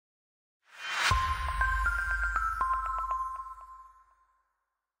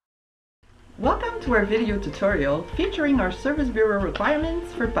Welcome to our video tutorial featuring our Service Bureau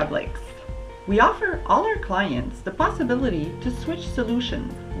requirements for PUBLIX. We offer all our clients the possibility to switch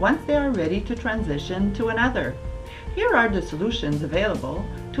solutions once they are ready to transition to another. Here are the solutions available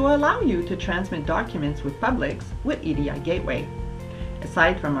to allow you to transmit documents with PUBLIX with EDI Gateway.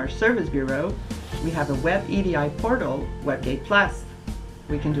 Aside from our Service Bureau, we have a web EDI portal, WebGate Plus.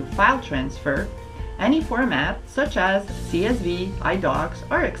 We can do file transfer, any format such as CSV, iDocs,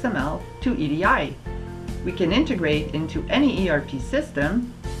 or XML to EDI. We can integrate into any ERP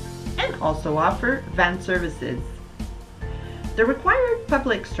system and also offer VAN services. The required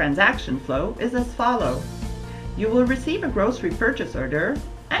PUBLIX transaction flow is as follows. You will receive a grocery purchase order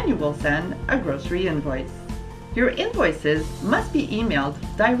and you will send a grocery invoice. Your invoices must be emailed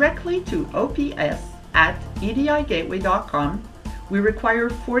directly to ops@edigateway.com. We require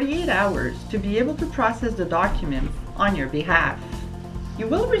 48 hours to be able to process the documents on your behalf. You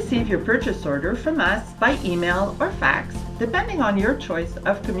will receive your purchase order from us by email or fax, depending on your choice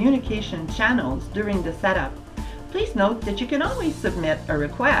of communication channels during the setup. Please note that you can always submit a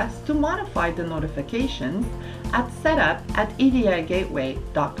request to modify the notifications at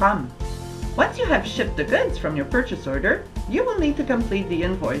setup@edigateway.com. Once you have shipped the goods from your purchase order, you will need to complete the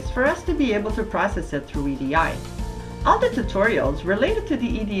invoice for us to be able to process it through EDI. All the tutorials related to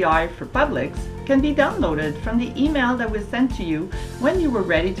the EDI for PUBLIX can be downloaded from the email that was sent to you when you were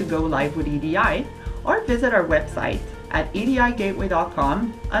ready to go live with EDI, or visit our website at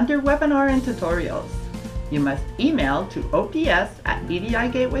edigateway.com under Webinar and Tutorials. You must email to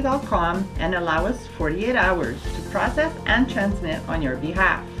ops@edigateway.com and allow us 48 hours to process and transmit on your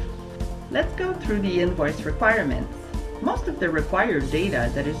behalf. Let's go through the invoice requirements. Most of the required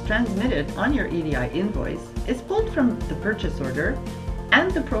data that is transmitted on your EDI invoice is pulled from the purchase order and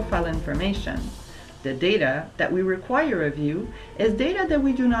the profile information. The data that we require of you is data that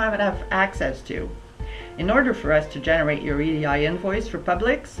we do not have access to. In order for us to generate your EDI invoice for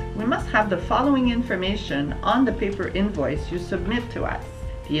PUBLIX, we must have the following information on the paper invoice you submit to us: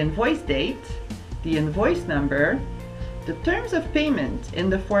 the invoice date, the invoice number, the terms of payment in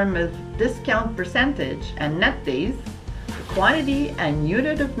the form of discount percentage and net days, the quantity and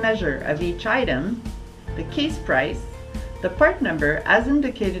unit of measure of each item, the case price, the part number as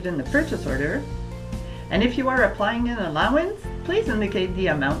indicated in the purchase order, and if you are applying an allowance, please indicate the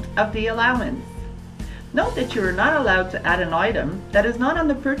amount of the allowance. Note that you are not allowed to add an item that is not on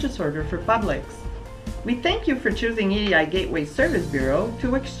the purchase order for PUBLIX. We thank you for choosing EDI Gateway Service Bureau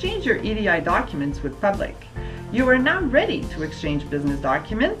to exchange your EDI documents with PUBLIX. You are now ready to exchange business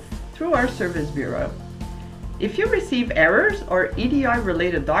documents through our Service Bureau. If you receive errors or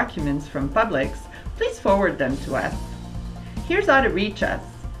EDI-related documents from PUBLIX, please forward them to us. Here's how to reach us.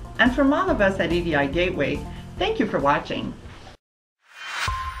 And from all of us at EDI Gateway, thank you for watching.